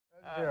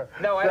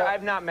No,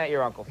 I've not met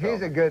your Uncle Phil.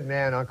 He's a good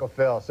man, Uncle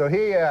Phil. So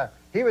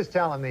he was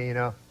telling me, you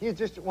know, he's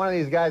just one of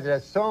these guys that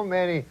has so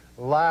many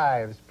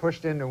lives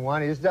pushed into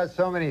one. He just does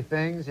so many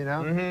things, you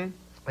know. And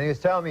he was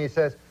telling me, he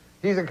says,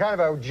 he's a kind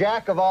of a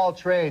jack of all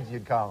trades,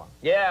 you'd call him.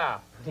 Yeah.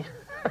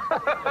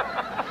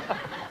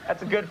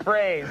 That's a good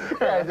phrase.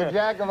 Yeah, he's a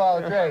jack of all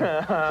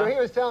trades. So he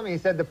was telling me, he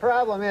said, the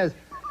problem is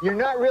you're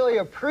not really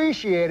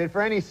appreciated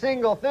for any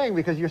single thing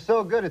because you're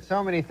so good at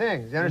so many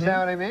things. You understand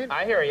what I mean?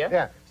 I hear you.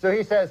 Yeah. So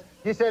he said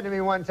to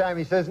me one time,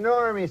 he says,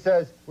 Norm, he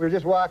says, we were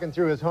just walking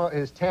through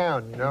his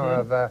town, you know,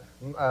 of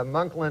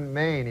Monkland,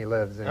 Maine he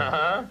lives in.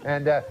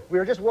 And we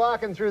were just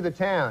walking through the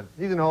town.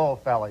 He's an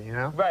old fella, you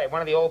know? Right, one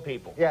of the old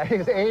people. Yeah,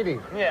 he's 80.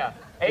 Yeah,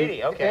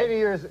 80, okay. 80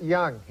 years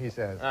young, he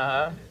says.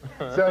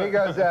 So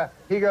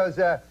he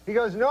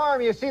goes,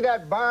 Norm, you see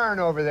that barn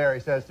over there,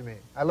 he says to me.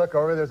 I look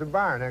over, there's a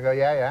barn. I go,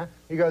 yeah, yeah.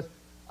 He goes,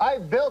 I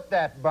built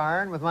that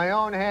barn with my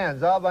own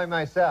hands, all by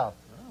myself.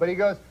 But he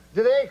goes,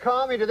 do they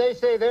call me, do they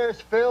say, there's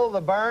Phil, the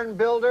barn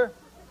builder?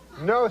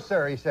 No,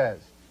 sir, he says.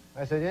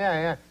 I said, yeah,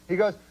 yeah. He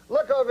goes,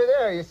 look over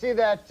there, you see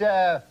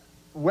that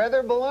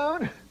weather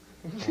balloon?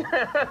 He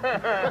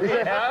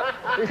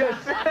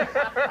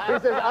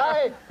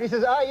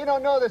says, you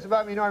don't know this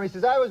about me, Norm. He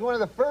says, I was one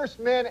of the first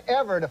men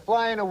ever to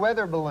fly in a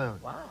weather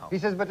balloon. Wow. He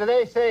says, but do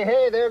they say,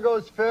 hey, there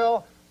goes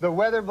Phil, the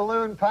weather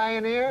balloon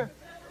pioneer?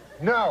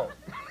 No.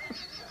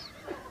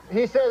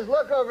 He says,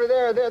 look over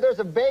there, there's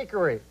a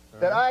bakery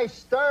that I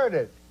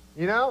started.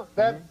 You know,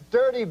 that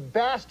dirty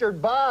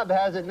bastard Bob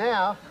has it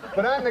now,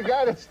 but I'm the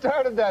guy that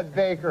started that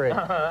bakery.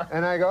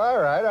 And I go, all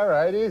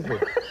right, easy.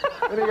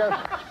 And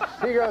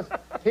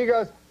he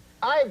goes,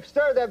 I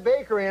started that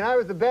bakery and I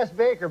was the best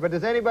baker, but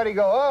does anybody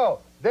go, oh,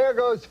 there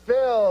goes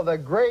Phil, the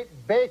great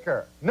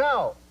baker?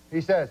 No,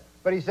 he says,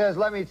 but he says,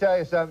 let me tell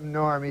you something,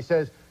 Norm. He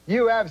says,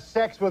 you have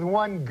sex with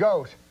one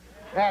goat.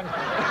 And...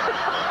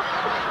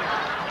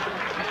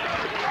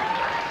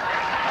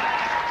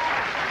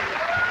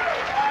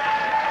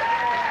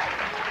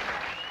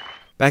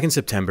 Back in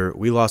September,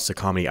 we lost a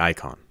comedy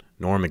icon,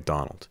 Norm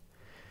Macdonald.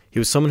 He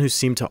was someone who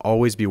seemed to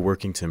always be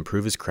working to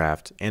improve his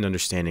craft and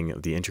understanding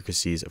of the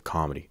intricacies of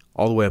comedy,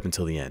 all the way up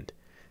until the end.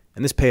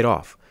 And this paid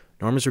off.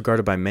 Norm is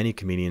regarded by many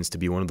comedians to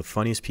be one of the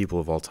funniest people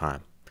of all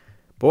time.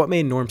 But what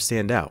made Norm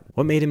stand out?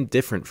 What made him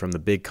different from the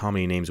big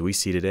comedy names we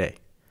see today?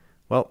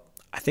 Well,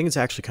 I think it's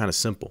actually kind of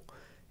simple.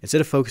 Instead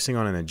of focusing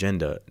on an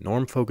agenda,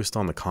 Norm focused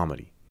on the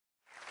comedy.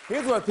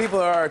 Here's what people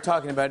are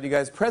talking about, you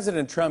guys.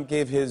 President Trump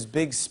gave his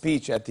big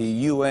speech at the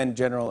UN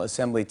General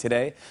Assembly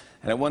today,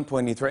 and at one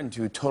point he threatened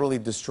to totally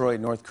destroy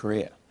North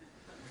Korea.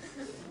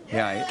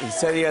 Yeah, he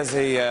said he has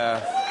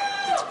a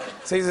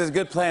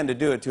good plan to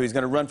do it, too. He's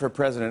going to run for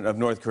president of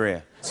North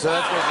Korea. So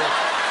that's what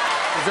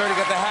he's already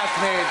got the hat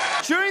made.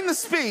 During the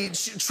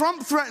speech,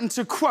 Trump threatened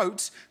to,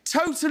 quote,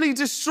 totally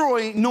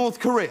destroy North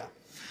Korea.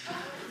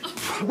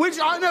 Which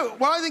I know,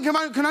 well, I think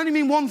can only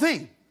mean one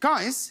thing.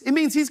 Guys, it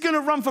means he's going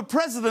to run for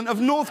president of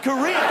North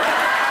Korea.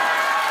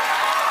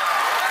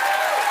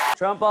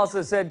 Trump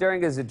also said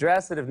during his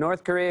address that if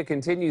North Korea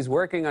continues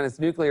working on its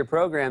nuclear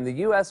program, the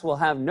U.S. will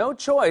have no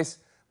choice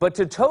but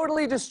to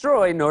totally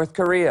destroy North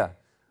Korea.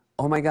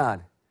 Oh, my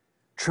God.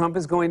 Trump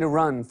is going to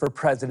run for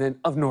president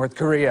of North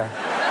Korea.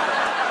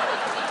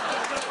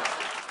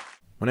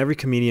 When every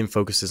comedian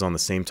focuses on the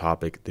same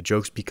topic, the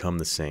jokes become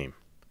the same.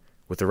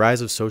 With the rise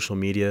of social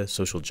media,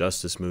 social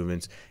justice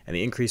movements, and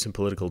the increase in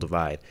political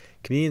divide,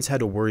 comedians had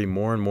to worry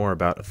more and more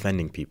about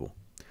offending people.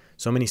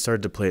 So many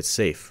started to play it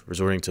safe,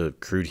 resorting to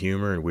crude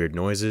humor and weird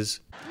noises,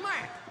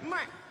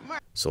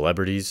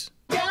 celebrities,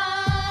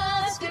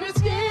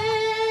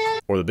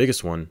 or the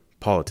biggest one,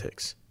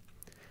 politics.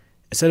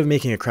 Instead of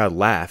making a crowd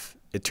laugh,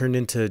 it turned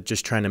into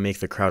just trying to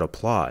make the crowd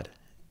applaud,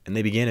 and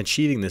they began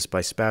achieving this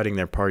by spouting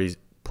their party's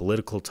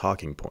political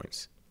talking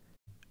points.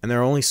 And there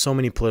are only so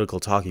many political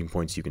talking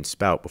points you can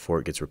spout before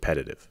it gets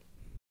repetitive.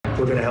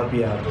 We're going to help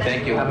you out.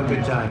 Thank you. Have a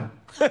good time.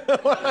 Have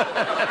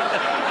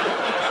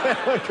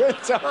a good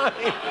time.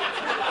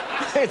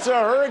 It's a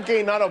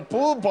hurricane, not a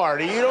pool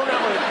party. You don't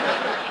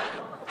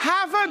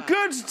Have a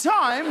good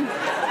time?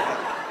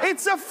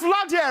 It's a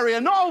flood area,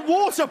 not a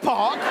water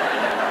park.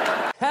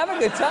 Have a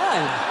good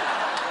time.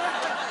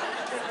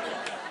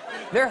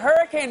 They're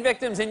hurricane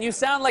victims, and you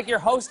sound like you're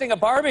hosting a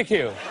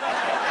barbecue.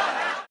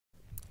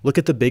 Look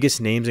at the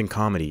biggest names in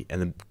comedy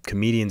and the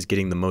comedians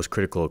getting the most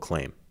critical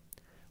acclaim.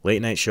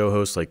 Late night show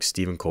hosts like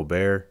Stephen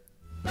Colbert.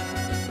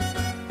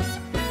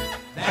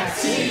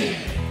 Vaccine.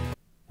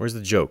 Where's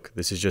the joke?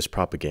 This is just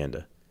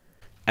propaganda.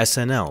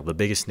 SNL, the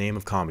biggest name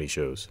of comedy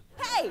shows.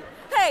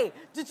 Hey,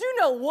 did you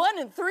know 1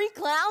 in 3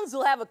 clowns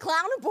will have a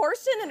clown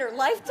abortion in their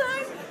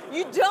lifetime?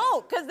 You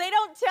don't, because they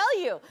don't tell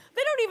you.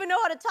 They don't even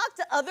know how to talk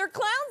to other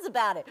clowns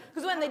about it.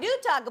 Because when they do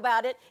talk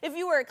about it, if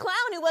you were a clown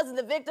who wasn't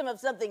the victim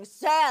of something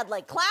sad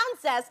like clown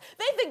cess,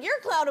 they think your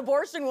clown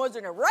abortion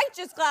wasn't a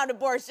righteous clown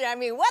abortion. I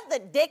mean, what the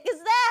dick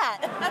is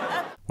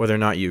that? Whether or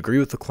not you agree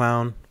with the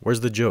clown, where's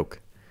the joke?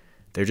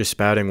 They're just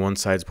spouting one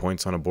side's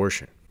points on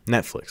abortion.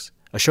 Netflix.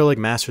 A show like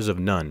Masters of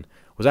None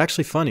was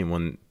actually funny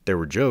when there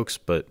were jokes,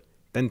 but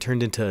then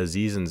turned into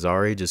Aziz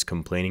Ansari just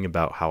complaining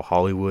about how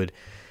Hollywood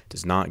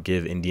does not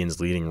give Indians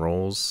leading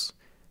roles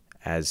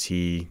as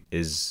he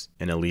is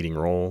in a leading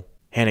role.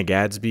 Hannah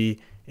Gadsby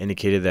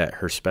indicated that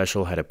her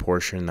special had a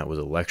portion that was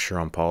a lecture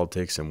on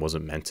politics and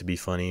wasn't meant to be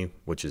funny,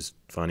 which is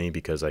funny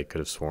because I could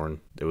have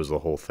sworn it was the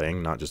whole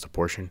thing, not just a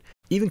portion.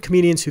 Even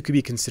comedians who could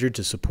be considered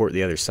to support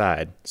the other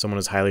side, someone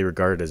as highly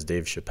regarded as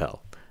Dave Chappelle.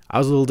 I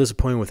was a little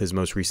disappointed with his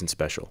most recent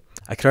special.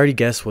 I could already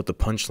guess what the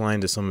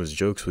punchline to some of his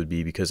jokes would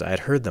be because I had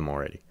heard them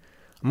already.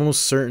 I'm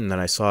almost certain that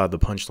I saw the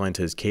punchline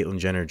to his Caitlyn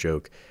Jenner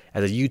joke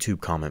as a YouTube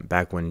comment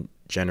back when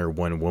Jenner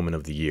won Woman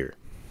of the Year.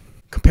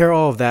 Compare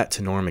all of that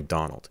to Norm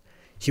Macdonald.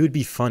 He would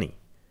be funny,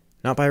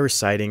 not by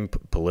reciting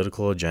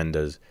political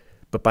agendas,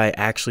 but by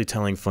actually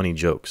telling funny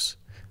jokes.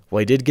 While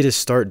he did get his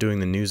start doing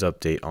the news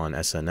update on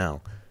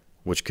SNL,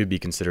 which could be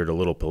considered a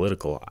little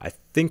political, I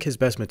think his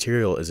best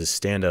material is his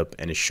stand-up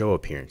and his show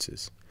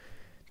appearances.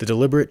 The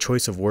deliberate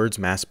choice of words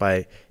masked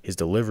by his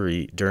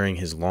delivery during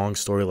his long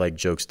story-like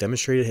jokes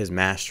demonstrated his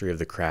mastery of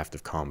the craft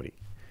of comedy.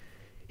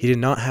 He did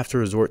not have to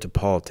resort to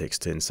politics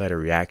to incite a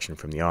reaction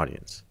from the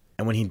audience.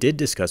 And when he did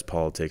discuss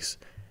politics,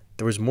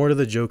 there was more to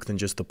the joke than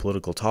just the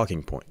political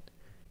talking point.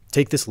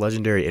 Take this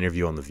legendary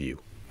interview on The View.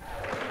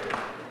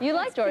 You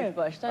like George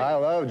Bush, don't you? I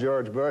love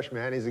George Bush,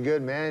 man. He's a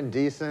good man,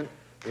 decent,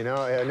 you know,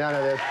 none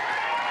of this.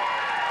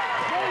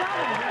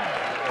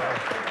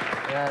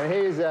 Yeah,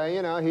 he's,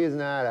 you know, he's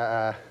not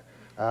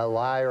a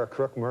liar, a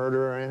crook,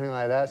 murderer, or anything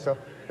like that. So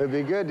it'd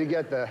be good to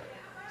get the.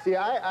 See,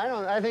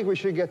 I think we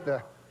should get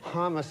the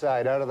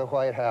homicide out of the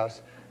White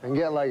House and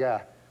get like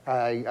a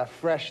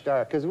fresh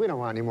start, because we don't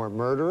want any more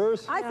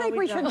murderers. I think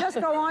we should just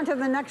go on to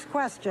the next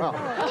question. Oh.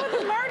 Who are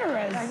the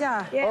murderers?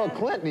 Yeah. Oh,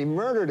 Clinton, he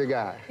murdered a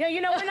guy. Yeah,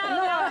 you know, we're not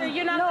allowed to,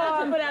 you're not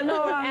allowed to put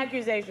out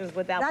accusations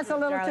without That's a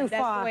little too far.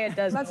 That's the way it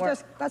does work.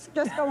 Let's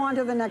just go on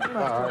to the next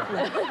question.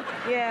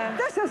 Yeah.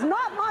 This is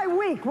not my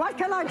week. What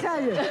can I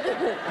tell you?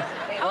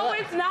 Oh,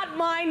 it's not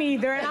mine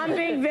either, and I'm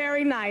being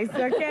very nice,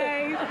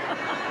 okay?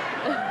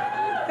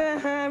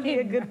 Be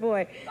a good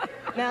boy.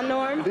 Now,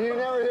 Norm. Do you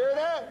never hear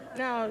that?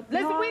 No.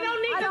 Listen, we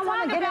don't need to talk about that. I don't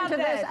want to get into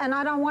this, and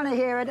I don't want to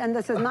hear it, and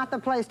this is not the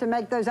place to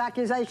make those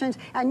accusations,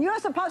 and you're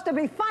supposed to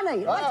be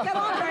funny. Let's get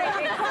on to the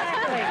next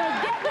question. So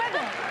get with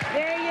it.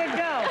 There you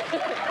go.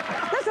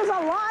 This is a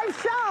live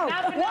show.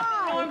 Not for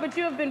nothing, Norm, but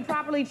you have been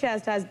properly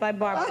chastised by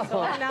Barbara, so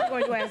I'm now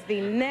going to ask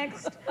the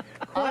next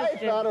question. I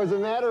thought it was a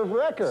matter of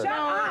record. Shut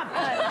up!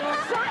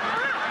 Shut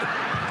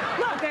up!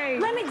 Look, Okay.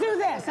 let me do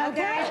this,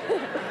 okay?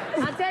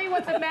 I'll tell you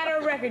what's a matter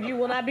of record. You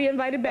will not be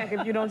invited back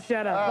if you don't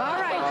shut up. All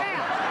right,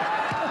 now.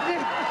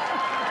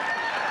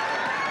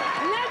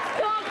 Let's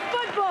talk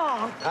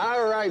football.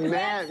 All right,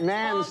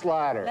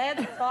 manslaughter.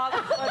 Let's talk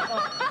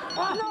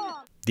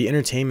football. The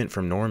entertainment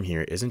from Norm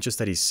here isn't just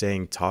that he's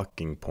saying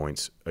talking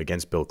points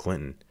against Bill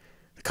Clinton.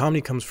 The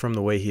comedy comes from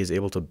the way he is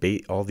able to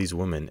bait all these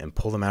women and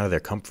pull them out of their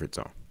comfort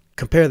zone.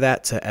 Compare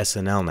that to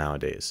SNL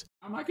nowadays.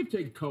 I could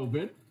take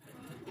COVID.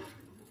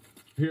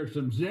 Here's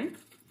some zinc,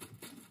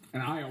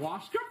 and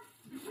ayahuasca,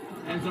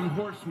 and some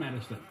horse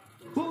medicine.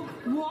 Well,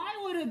 why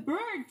would a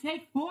bird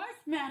take horse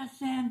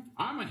medicine?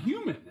 I'm a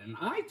human, and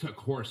I took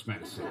horse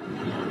medicine.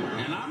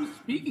 And I'm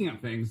speaking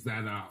of things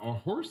that are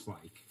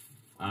horse-like.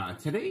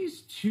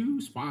 Today's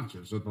two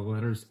sponsors are the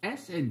letters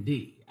S and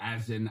D,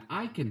 as in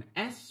I can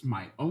S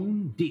my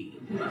own D.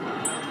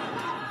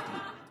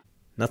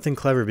 Nothing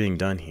clever being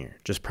done here,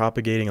 just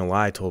propagating a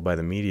lie told by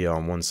the media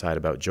on one side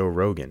about Joe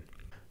Rogan.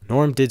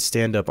 Norm did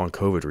stand up on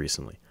COVID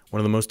recently, one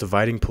of the most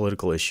dividing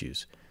political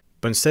issues.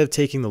 But instead of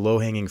taking the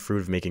low-hanging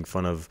fruit of making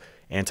fun of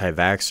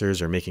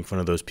anti-vaxxers or making fun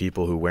of those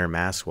people who wear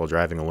masks while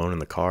driving alone in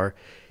the car,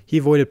 he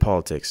avoided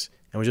politics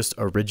and was just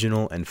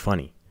original and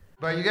funny.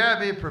 But you gotta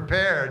be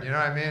prepared, you know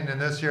what I mean, in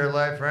this year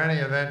life for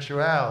any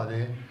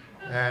eventuality.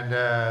 And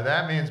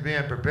that means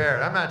being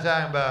prepared. I'm not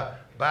talking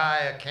about buy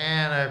a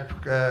can of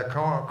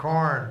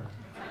corn.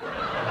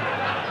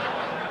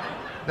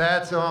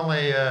 That's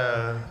only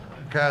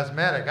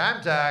cosmetic.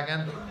 I'm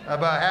talking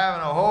about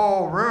having a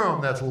whole room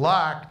that's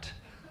locked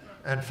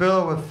and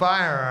filled with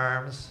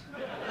firearms.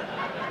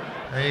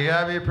 And you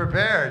gotta be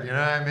prepared, you know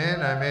what I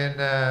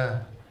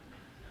mean?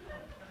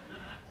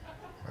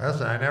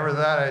 Listen, I never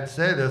thought I'd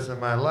say this in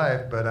my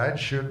life, but I'd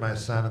shoot my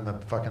son in the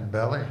fucking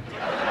belly.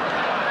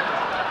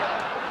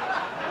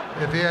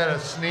 If he had a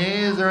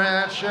sneeze or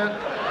that shit.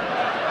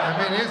 I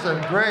mean, he's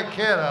a great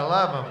kid, I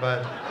love him,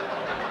 but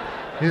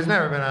he's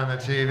never been on the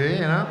TV,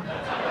 you know?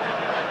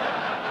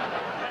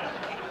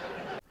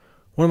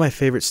 One of my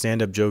favorite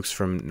stand-up jokes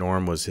from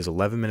Norm was his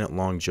 11-minute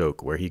long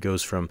joke where he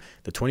goes from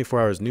the 24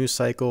 hours news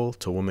cycle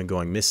to a woman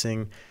going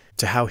missing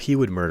to how he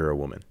would murder a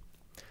woman.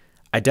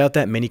 I doubt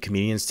that many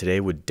comedians today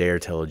would dare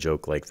tell a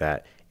joke like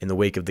that in the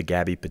wake of the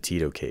Gabby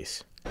Petito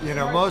case. You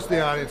know, most of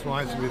the audience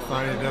wants to be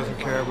funny, doesn't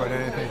care about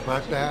anything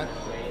but that.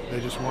 They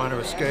just want to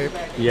escape.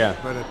 Yeah.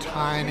 But a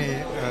tiny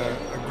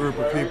a group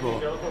of people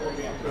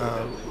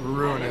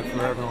ruin it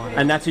for everyone.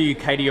 And that's who you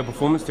cater your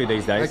performance to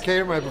these days? I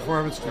cater my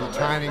performance to a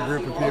tiny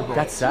group of people.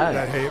 That's sad.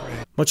 That hate me.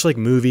 Much like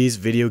movies,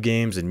 video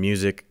games, and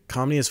music,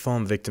 comedy has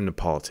fallen victim to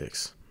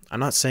politics. I'm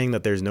not saying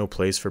that there's no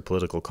place for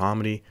political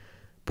comedy,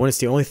 But when it's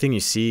the only thing you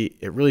see,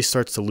 it really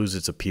starts to lose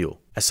its appeal.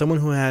 As someone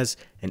who has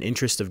an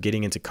interest of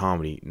getting into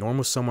comedy, Norm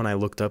was someone I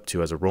looked up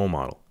to as a role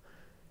model.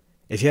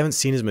 If you haven't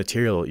seen his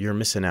material, you're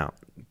missing out.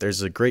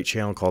 There's a great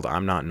channel called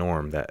I'm Not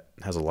Norm that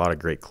has a lot of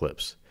great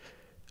clips.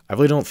 I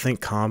really don't think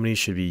comedy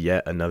should be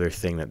yet another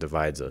thing that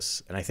divides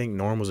us, and I think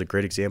Norm was a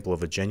great example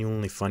of a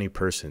genuinely funny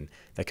person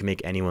that can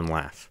make anyone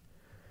laugh.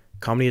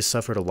 Comedy has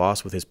suffered a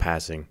loss with his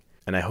passing,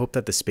 and I hope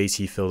that the space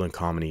he filled in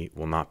comedy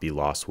will not be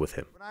lost with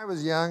him. When I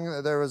was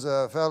young, there was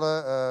a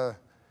fella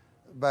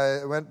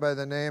went by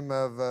the name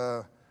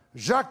of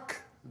Jacques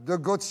de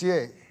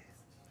Gautier.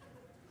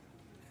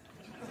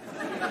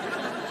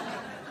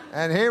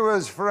 And he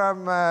was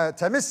from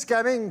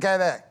Témiscamingue,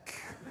 Quebec.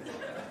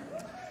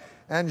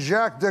 And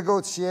Jacques de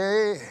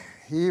Gautier,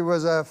 he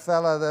was a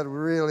fella that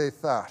really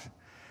thought.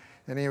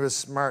 And he was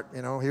smart,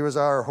 you know. He was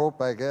our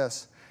hope, I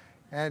guess.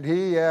 And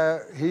he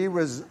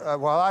was,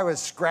 while I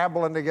was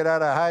scrabbling to get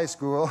out of high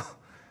school,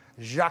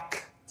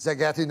 Jacques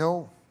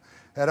Zagatineau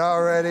had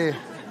already...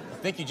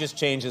 I think you just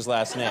changed his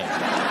last name.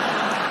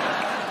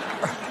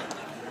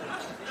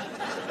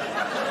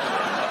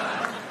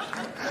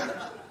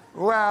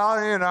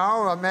 Well, you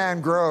know, a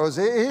man grows.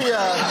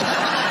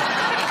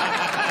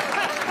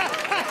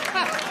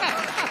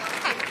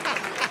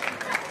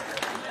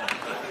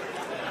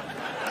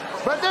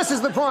 But this is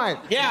the point.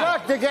 Yeah.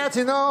 Jacques de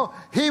Gatineau,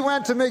 he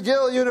went to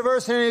McGill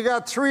University and he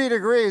got 3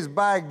 degrees,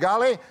 by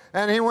golly.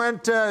 And he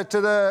went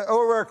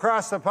over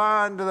across the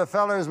pond to the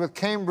fellers with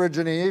Cambridge,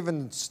 and he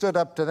even stood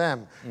up to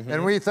them. Mm-hmm.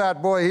 And we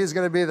thought, boy, he's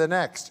going to be the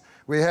next.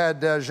 We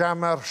had Jean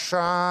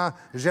Marchand,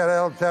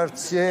 Gérald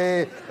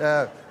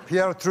Pertier,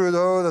 Pierre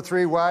Trudeau, the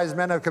 3 wise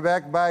men of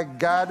Quebec. By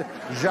God,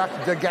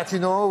 Jacques de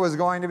Gatineau was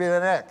going to be the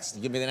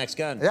next. Give me the next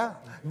gun. Yeah,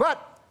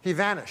 but he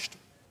vanished.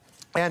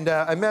 And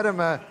I met him,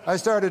 I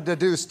started to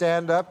do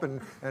stand-up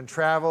and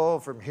travel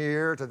from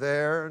here to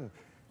there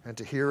and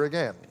to here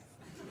again.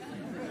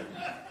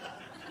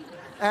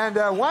 And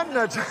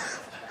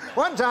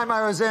one time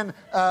I was in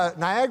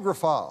Niagara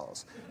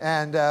Falls,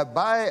 and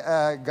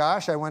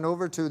gosh, I went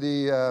over to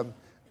the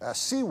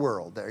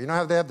SeaWorld there. You know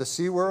how they have the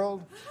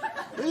SeaWorld?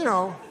 You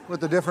know, with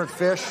the different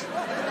fish.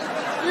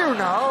 You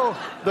know.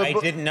 I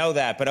didn't know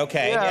that, but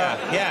okay,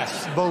 yeah,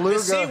 yes. Beluga.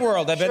 The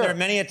SeaWorld, I've been there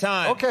many a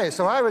time. Okay,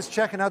 so I was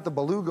checking out the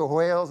beluga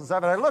whales and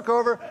stuff, and I look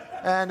over,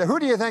 and who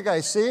do you think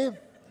I see?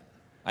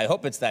 I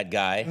hope it's that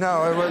guy.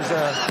 No,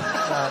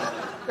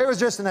 it was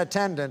just an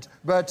attendant,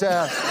 but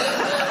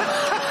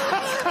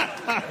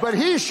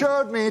he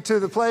showed me to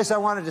the place I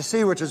wanted to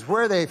see, which is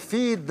where they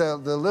feed the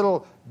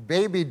little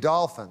baby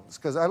dolphins,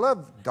 because I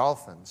love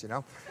dolphins, you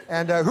know.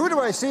 And who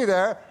do I see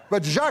there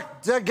but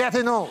Jacques de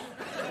Gatineau?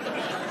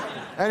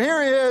 And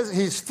here he is,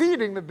 he's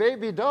feeding the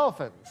baby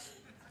dolphins.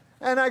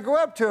 And I go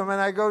up to him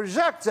and I go,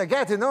 Jacques de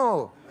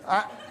Gatineau,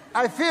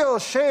 I feel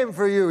shame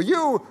for you.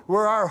 You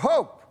were our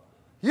hope.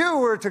 You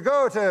were to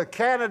go to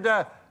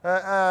Canada,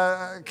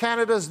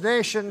 Canada's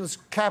nation's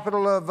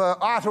capital of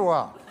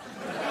Ottawa.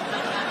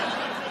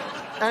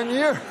 And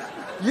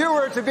you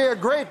were to be a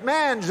great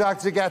man,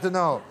 Jacques de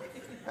Gatineau.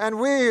 And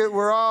we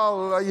were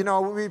all, you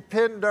know, we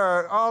pinned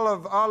all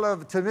of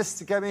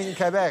Témiscamingue,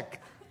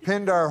 Quebec,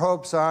 pinned our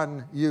hopes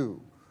on you.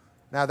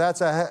 Now,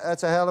 that's a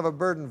hell of a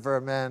burden for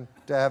a man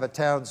to have a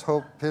town's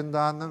hope pinned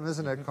on them,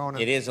 isn't it, Conan?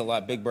 It is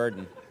a big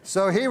burden.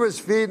 So he was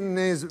feeding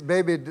these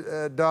baby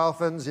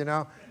dolphins, you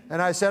know,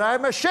 and I said,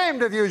 I'm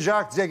ashamed of you,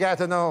 Jacques de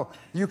Gatineau.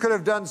 You could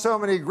have done so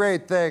many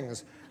great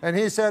things. And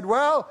he said,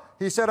 well,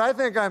 I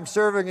think I'm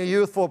serving a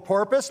youthful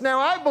porpoise. Now,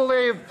 I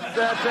believe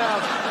that...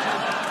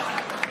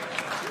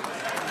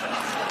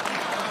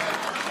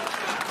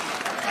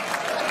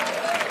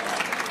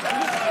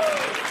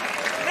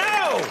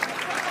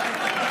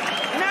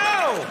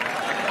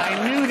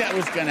 I knew that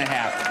was going to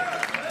happen.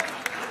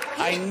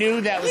 I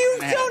knew that was going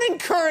to happen. You don't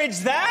encourage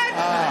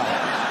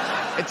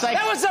that. It's like...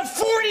 That was a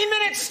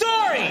 40-minute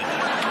story.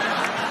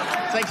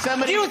 It's like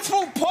somebody...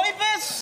 Youthful